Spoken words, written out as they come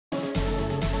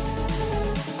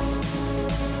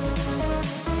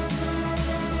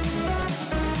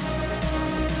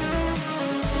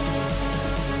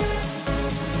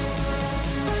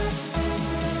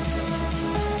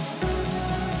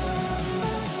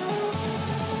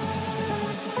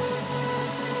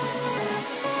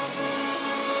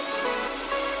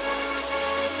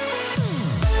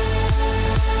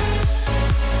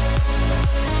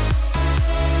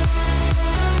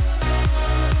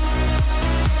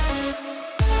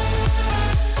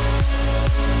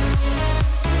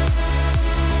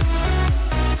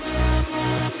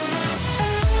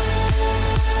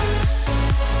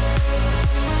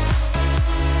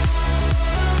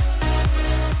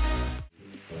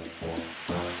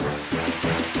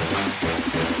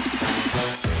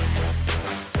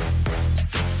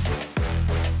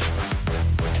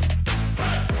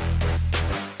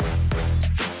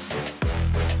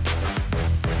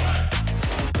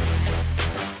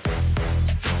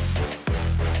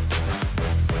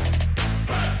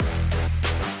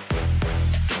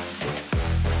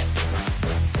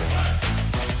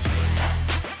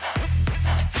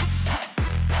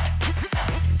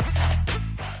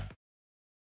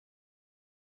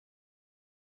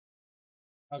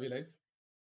Are we live?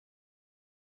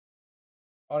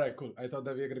 All right, cool. I thought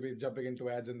that we were going to be jumping into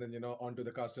ads and then, onto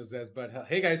the Casters desk. But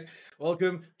hey, guys,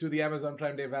 welcome to the Amazon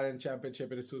Prime Day Variant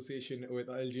Championship in association with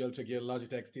LG Ultra Gear,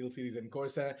 Logitech, SteelSeries, and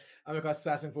Corsair. I'm your cost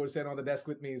assassin Force, and on the desk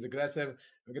with me is Aggressive.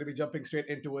 We're going to be jumping straight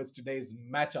in towards today's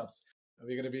matchups.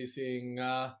 We're going to be seeing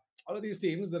all of these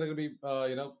teams that are going to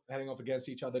be, heading off against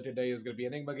each other today. Is going to be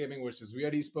Enigma Gaming versus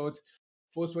Weird Esports,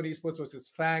 Force One Esports versus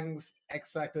Fangs,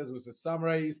 X Factors versus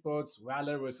Samurai Esports,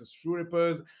 Valor versus True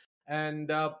Rippers. And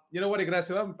you know what,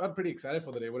 Aggressive? I'm pretty excited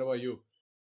for the day. What about you?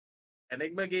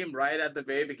 Enigma game right at the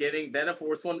very beginning, then a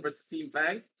Force One versus Team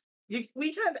Fangs.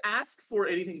 We can't ask for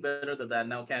anything better than that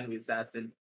now, can we,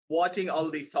 Assassin? Watching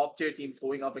all these top tier teams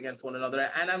going up against one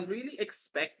another, and I'm really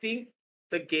expecting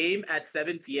the game at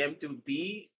 7 p.m. to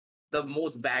be the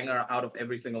most banger out of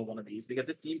every single one of these because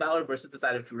it's Team Valor versus the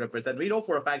side of True Rippers, and we know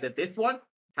for a fact that this one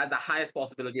has the highest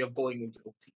possibility of going into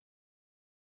OT.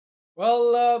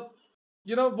 Well,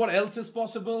 you know what else is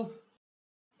possible?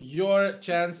 Your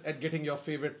chance at getting your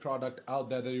favorite product out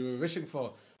there that you were wishing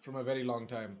for from a very long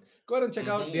time. Go ahead and check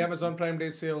out the Amazon Prime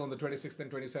Day sale on the 26th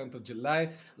and 27th of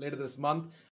July later this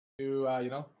month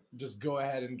to, just go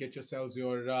ahead and get yourselves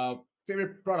your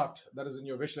favorite product that is in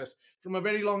your wish list from a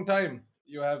very long time.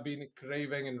 You have been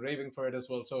craving and raving for it as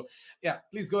well. So, yeah,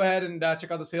 please go ahead and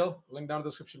check out the sale. Link down in the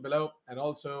description below and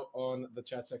also on the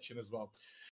chat section as well.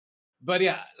 But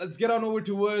yeah, let's get on over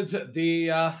towards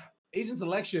the agent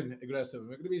selection. Aggressive.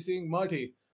 We're going to be seeing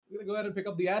Marty. He's going to go ahead and pick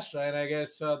up the Astra, and I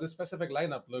guess this specific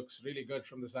lineup looks really good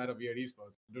from the side of Weird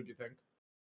Esports. Don't you think?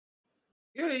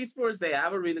 Weird Esports, they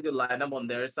have a really good lineup on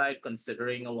their side,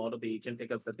 considering a lot of the agent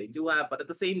pickups that they do have. But at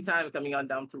the same time, coming on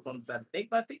down through from the side of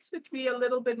Enigma, things would be a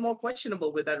little bit more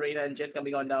questionable with that Reina and Jet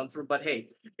coming on down through. But hey,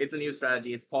 it's a new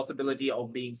strategy. It's possibility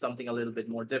of being something a little bit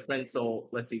more different. So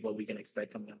let's see what we can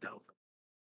expect coming on down.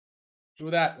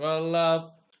 True that.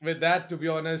 Well, with that, to be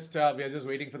honest, we are just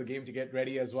waiting for the game to get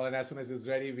ready as well. And as soon as it's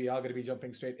ready, we are going to be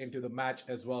jumping straight into the match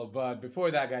as well. But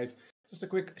before that, guys, just a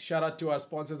quick shout out to our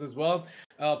sponsors as well.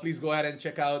 Please go ahead and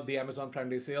check out the Amazon Prime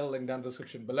Day sale. Link down in the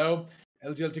description below.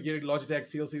 LG Ultra Gear, Logitech,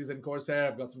 SteelSeries, and Corsair.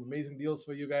 I've got some amazing deals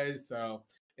for you guys. So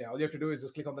yeah, all you have to do is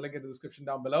just click on the link in the description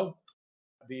down below.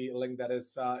 The link that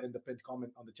is in the pinned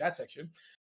comment on the chat section.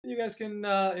 You guys can,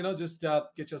 just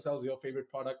get yourselves your favorite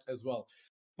product as well.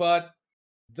 But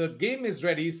the game is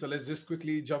ready, so let's just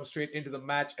quickly jump straight into the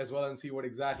match as well and see what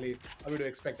exactly are we to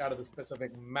expect out of the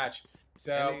specific match.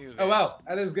 So, oh wow,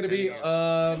 that is going to be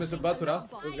Mr. Batura,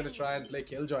 who's going to try and play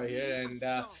Killjoy here, and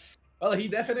well, he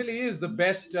definitely is the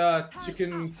best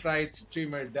chicken fried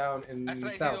streamer down in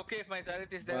Astra, South. is it okay if my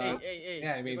turret is there? Hey,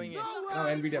 yeah, I mean, now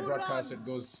NVIDIA broadcast it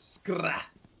goes skra.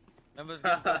 Members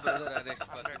game for brother Alex,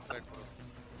 but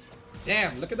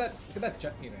Damn, look at that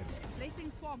chutney right there.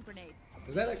 Placing swamp grenade.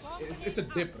 Is that like it's a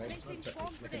dip, right? It's not chutney,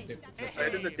 it's like a dip. It's like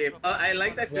It is a dip. I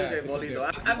like that Killjoy volley though.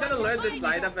 I'm gonna learn this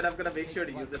lineup and I'm gonna make sure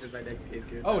to use it in my next game.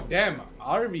 Oh damn,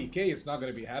 RVK is not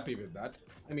gonna be happy with that.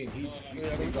 I mean, he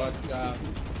recently got. I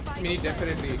mean, he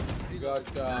definitely got.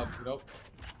 Definitely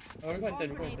got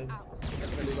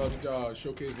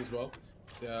showcased as well.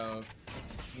 So,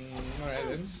 all right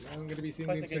then. I'm gonna be seeing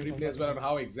the instant replay as well on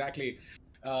how exactly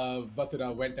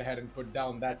Batura went ahead and put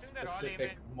down that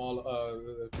specific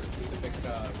lineup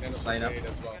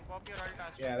as well.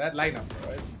 Yeah, that lineup,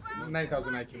 bro. It's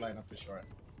 9,000 IQ lineup for sure.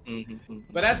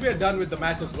 But as we are done with the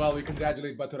match as well, we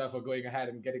congratulate Batura for going ahead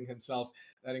and getting himself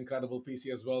that incredible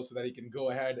PC as well, so that he can go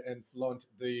ahead and flaunt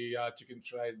the chicken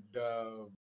fried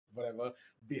whatever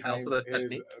behind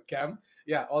his cam.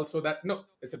 Yeah, also that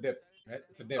it's a dip, right?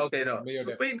 It's a dip. Okay, it's no,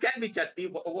 but it can be chutney.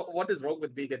 What is wrong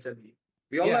with being a chutney?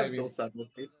 We all have those songs.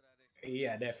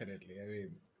 Yeah, definitely. I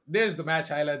mean, there's the match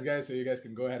highlights, guys, so you guys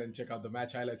can go ahead and check out the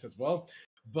match highlights as well.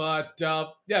 But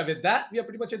yeah, with that, we are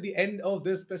pretty much at the end of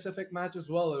this specific match as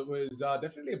well. It was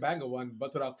definitely a banger one.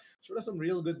 Batura showed us some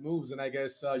real good moves, and I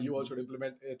guess you all should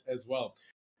implement it as well.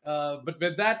 But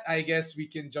with that, I guess we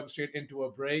can jump straight into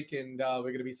a break, and we're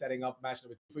going to be setting up match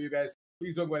number 2 for you guys.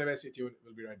 Please don't go anywhere, stay tuned.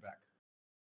 We'll be right back.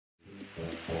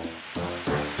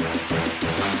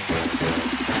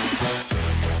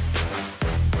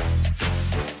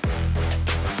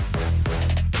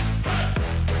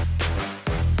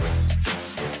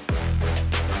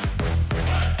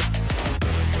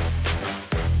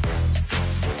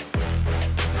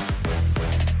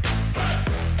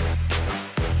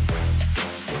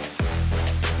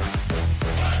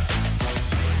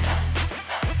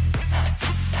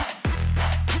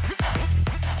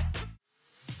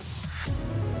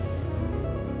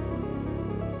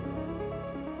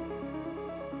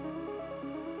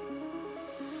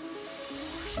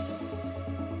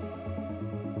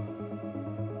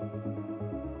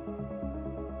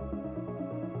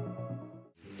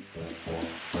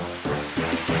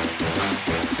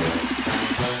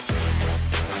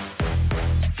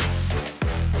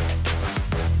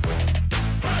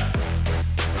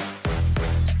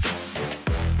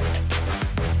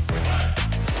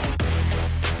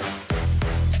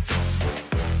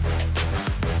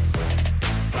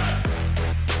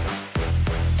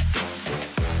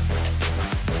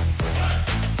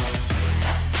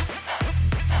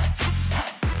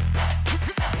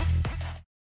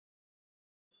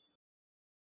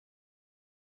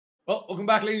 Well, welcome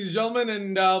back, ladies and gentlemen.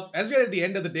 And as we are at the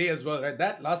end of the day as well, right?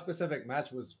 That last Pacific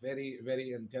match was very,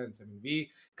 very intense. I mean,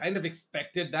 we kind of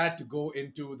expected that to go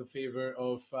into the favor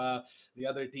of the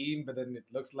other team, but then it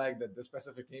looks like that this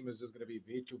Pacific team is just going to be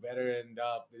way too better, and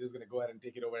they're just going to go ahead and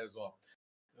take it over as well.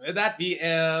 With that, we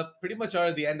pretty much are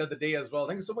at the end of the day as well.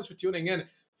 Thank you so much for tuning in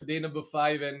for day number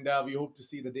 5, and we hope to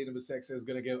see the day number 6 is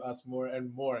going to give us more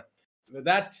and more. So with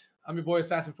that, I'm your boy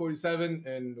Assassin47,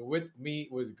 and with me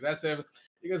was Aggressive.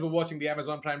 You guys were watching the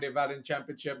Amazon Prime Day Valorant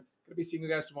Championship. Gonna be seeing you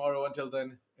guys tomorrow. Until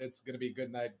then, it's gonna be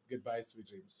good night, goodbye, sweet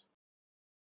dreams.